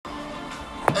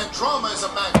drama is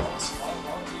a magnet.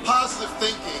 Positive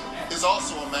thinking is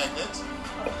also a magnet.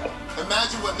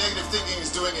 Imagine what negative thinking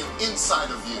is doing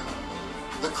inside of you.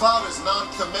 The cloud is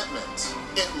non-commitment.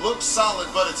 It looks solid,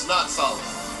 but it's not solid.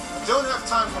 I don't have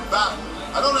time for battle.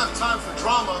 I don't have time for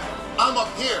drama. I'm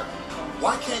up here.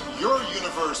 Why can't your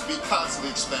universe be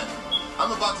constantly expanding?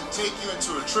 I'm about to take you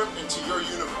into a trip into your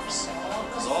universe.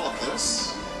 Because all of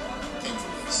this came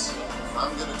from this.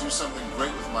 I'm going to do something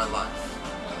great with my life.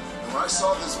 And when I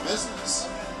saw this business,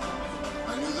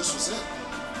 I knew this was it.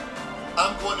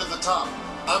 I'm going to the top.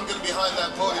 I'm going to be behind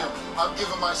that podium. I'm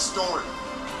giving my story.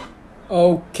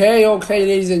 Okay,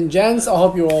 ladies and gents, I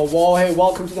hope you're all well. Hey,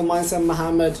 welcome to the Mindset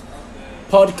Muhammad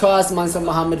podcast, Mindset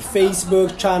Muhammad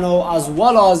Facebook channel, as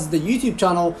well as the YouTube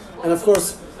channel. And of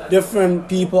course, different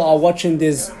people are watching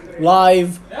this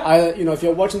live. If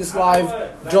you're watching this live,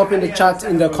 drop in the chat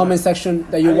in the comment section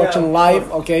that you're watching live.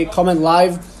 Okay, comment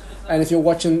live. And if you're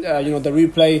watching, the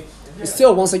replay,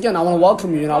 still, once again, I want to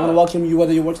welcome you. I want to welcome you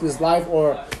whether you're watching this live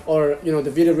or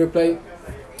the video replay.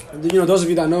 Those of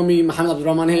you that know me, Mohammed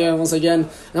Abdurrahman here once again,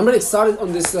 and I'm really excited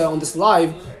on this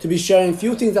live to be sharing a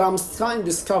few things that I'm trying to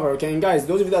discover. Okay, and guys,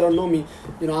 those of you that don't know me,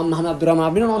 I'm Mohammed Abdurrahman.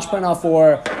 I've been an entrepreneur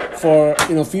for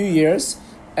a few years,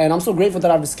 and I'm so grateful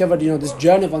that I've discovered this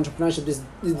journey of entrepreneurship,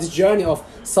 this journey of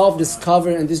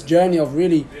self-discovery, and this journey of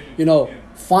really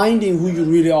finding who you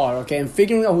really are. Okay, and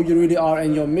figuring out who you really are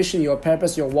and your mission, your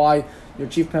purpose, your why, your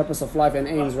chief purpose of life and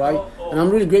aims. Right, and I'm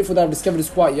really grateful that I've discovered this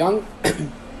quite young.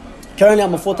 Currently,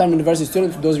 I'm a full-time university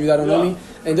student, for those of you that don't know me.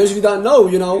 And those of you that know,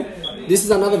 this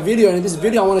is another video. And in this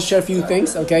video, I want to share a few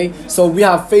things, okay? So we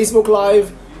have Facebook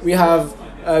Live, we have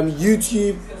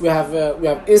YouTube, we have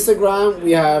Instagram,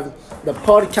 we have the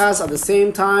podcast at the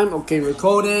same time, okay,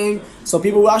 recording. So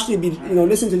people will actually be,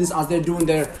 listening to this as they're doing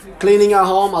their cleaning at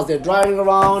home, as they're driving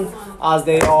around, as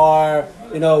they are,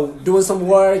 doing some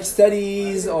work,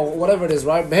 studies, or whatever it is,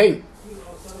 right? But hey,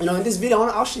 in this video, in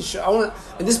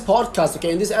this podcast,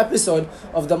 okay, in this episode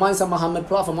of the Mindset Muhammad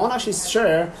platform, I want to actually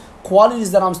share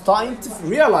qualities that I'm starting to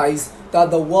realize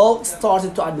that the world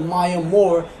started to admire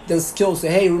more than skill set.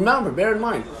 Hey, remember, bear in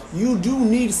mind, you do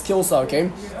need skill set,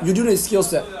 okay? You do need skill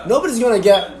set. Nobody's going to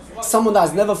get someone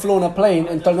that's never flown a plane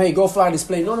and tell me, hey, go fly this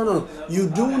plane. No. You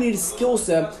do need skill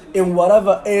set in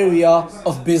whatever area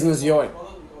of business you're in.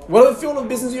 Whatever field of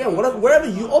business you're in, wherever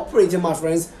you operate in, my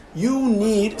friends, you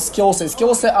need skill sets.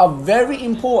 Skill sets are very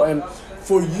important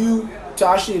for you to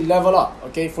actually level up,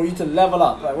 okay? For you to level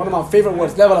up. Like one of my favorite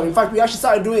words, level up. In fact, we actually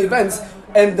started doing events,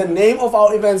 and the name of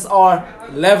our events are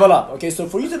Level Up, okay? So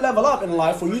for you to level up in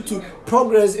life, for you to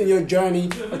progress in your journey,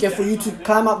 okay, for you to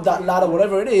climb up that ladder,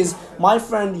 whatever it is, my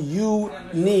friend, you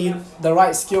need the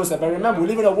right skill set. But remember, we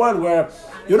live in a world where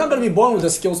you're not going to be born with the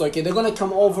skills, okay? They're going to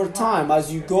come over time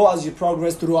as you go, as you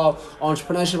progress throughout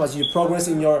entrepreneurship, as you progress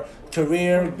in your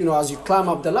career, as you climb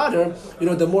up the ladder,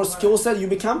 the more skill set you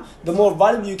become, the more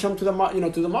valuable you come to the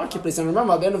marketplace. And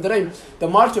remember, at the end of the day, the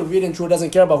market really and truly doesn't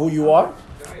care about who you are.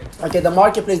 Okay, the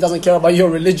marketplace doesn't care about your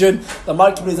religion. The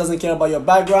marketplace doesn't care about your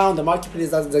background. The marketplace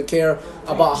doesn't care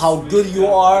about how good you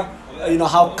are.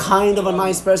 How kind of a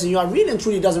nice person you are. Really and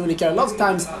truly doesn't really care. A lot of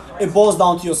times, it boils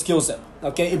down to your skill set.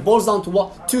 Okay, it boils down to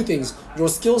what? Two things: your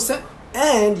skill set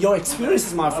and your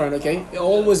experiences, my friend. Okay, it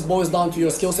always boils down to your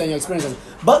skill set and your experiences.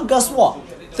 But guess what?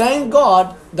 Thank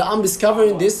God that I'm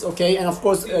discovering this. Okay, and of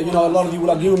course, a lot of you will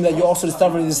agree with me that you're also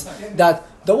discovering this, that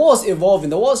the world's evolving,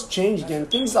 the world's changing, and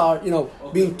things are,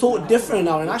 being taught different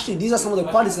now. And actually, these are some of the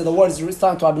qualities that the world is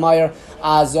starting to admire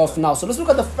as of now. So let's look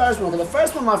at the first one. Okay, the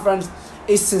first one, my friends,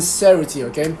 is sincerity.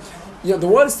 Okay, the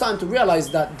world is starting to realize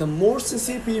that the more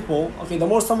sincere people, okay, the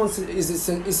more someone is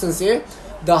sincere,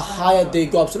 the higher they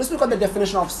go up. So let's look at the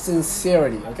definition of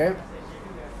sincerity. Okay.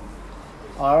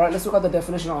 All right, let's look at the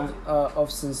definition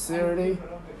of sincerity.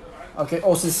 Okay,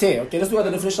 sincere. Okay, let's look at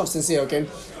the definition of sincere. Okay,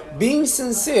 being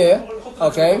sincere,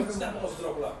 okay,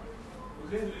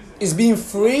 is being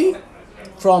free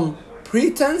from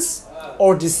pretense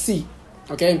or deceit.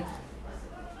 Okay,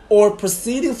 or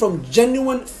proceeding from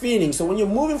genuine feeling. So when you're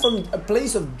moving from a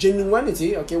place of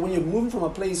genuinity, okay, when you're moving from a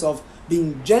place of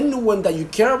being genuine, that you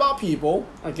care about people,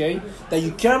 okay, that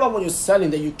you care about what you're selling,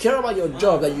 that you care about your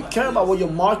job, that you care about what you're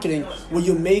marketing, what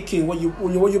you're making, what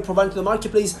you're providing to the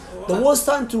marketplace, the world's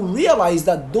starting to realize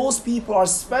that those people are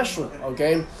special,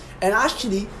 okay? And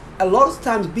actually, a lot of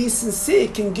times being sincere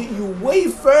can get you way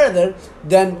further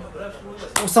than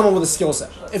someone with a skill set.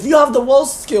 If you have the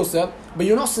world's skill set, but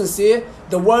you're not sincere,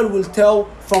 the world will tell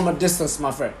from a distance,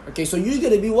 my friend. Okay, so you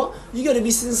gotta be what? You gotta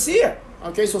be sincere.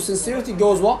 Okay, so sincerity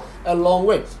goes what? A long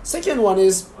way. Second one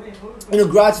is,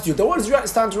 gratitude. The world is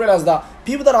starting to realize that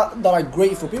people that are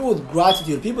grateful, people with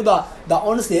gratitude, people that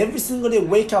honestly every single day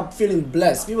wake up feeling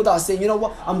blessed, people that are saying, you know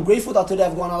what, I'm grateful that today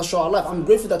I've got another shot of life. I'm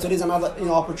grateful that today is another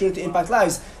opportunity to impact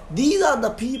lives. These are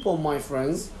the people, my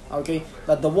friends, okay,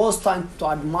 that the world's starting to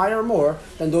admire more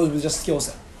than those with just skill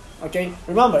set. Okay,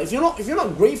 remember, if you're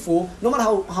not grateful, no matter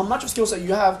how much of skill set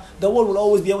you have, the world will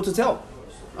always be able to tell.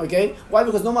 Okay, why?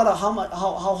 Because no matter how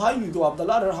high you go up the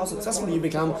ladder, how successful you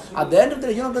become, at the end of the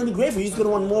day, you're not going to be grateful. You're just going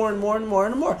to want more and more and more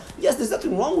and more. Yes, there's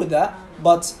nothing wrong with that,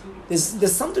 but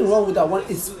there's something wrong with that when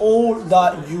it's all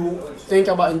that you think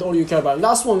about and all you care about.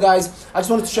 Last one, guys, I just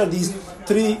wanted to share these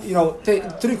three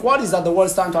qualities that the world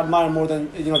is starting to admire more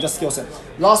than just skill set.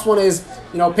 Last one is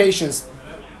patience.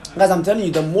 Guys, I'm telling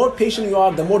you, the more patient you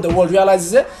are, the more the world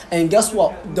realizes it. And guess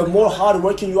what? The more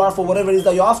hardworking you are for whatever it is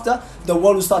that you're after, the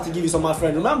world will start to give you some, my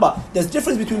friend. Remember, there's a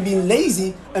difference between being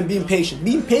lazy and being patient.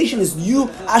 Being patient is you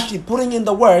actually putting in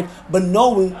the work, but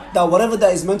knowing that whatever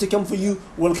that is meant to come for you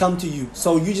will come to you.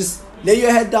 So you just lay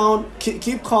your head down,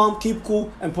 keep calm, keep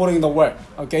cool, and putting in the work.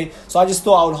 Okay? So I just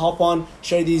thought I would hop on,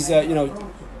 share these,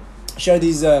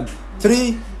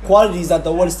 three qualities that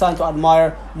the world is starting to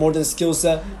admire more than skill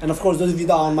set. And of course, those of you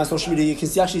that are on my social media, you can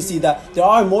actually see that there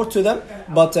are more to them,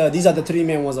 but these are the three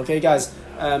main ones. Okay, guys,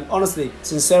 honestly,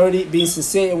 sincerity, being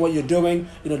sincere in what you're doing,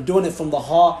 doing it from the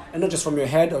heart and not just from your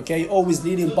head. Okay, always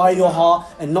leading by your heart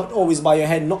and not always by your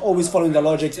head, not always following the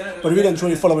logic, but really and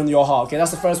truly following your heart. Okay,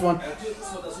 that's the first one.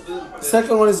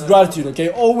 Second one is gratitude. Okay,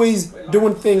 always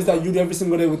doing things that you do every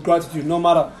single day with gratitude, no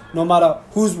matter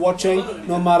who's watching,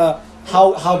 no matter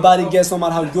how bad it gets, no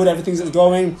matter how good everything is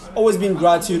going. Always being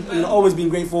gratitude, always being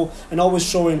grateful, and always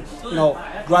showing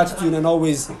gratitude, and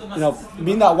always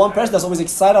being that one person that's always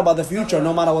excited about the future,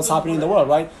 no matter what's happening in the world,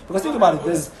 right? Because think about it,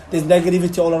 there's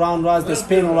negativity all around us, there's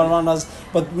pain all around us,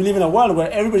 but we live in a world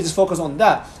where everybody just focus on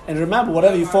that. And remember,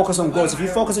 whatever you focus on grows. If you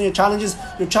focus on your challenges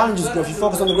grow. If you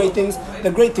focus on the great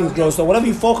things grow. So whatever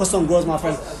you focus on grows, my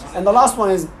friends. And the last one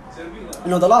is,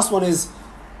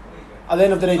 at the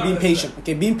end of the day, being patient.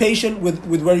 Okay, being patient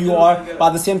with where you are, but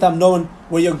at the same time knowing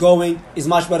where you're going is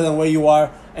much better than where you are,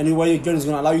 and where you're going is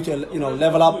going to allow you to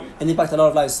level up and impact a lot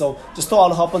of lives. So just thought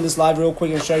I'll hop on this live real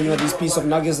quick and share these piece of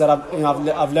nuggets that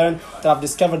I've learned, that I've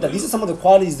discovered, that these are some of the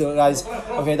qualities, guys,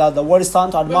 okay, that the world is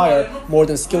starting to admire more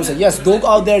than skill set. Yes, go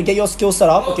out there, get your skill set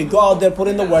up. Okay, go out there, put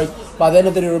in the work. By the end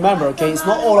of the day, remember, okay, it's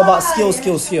not all about skill.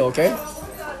 Okay.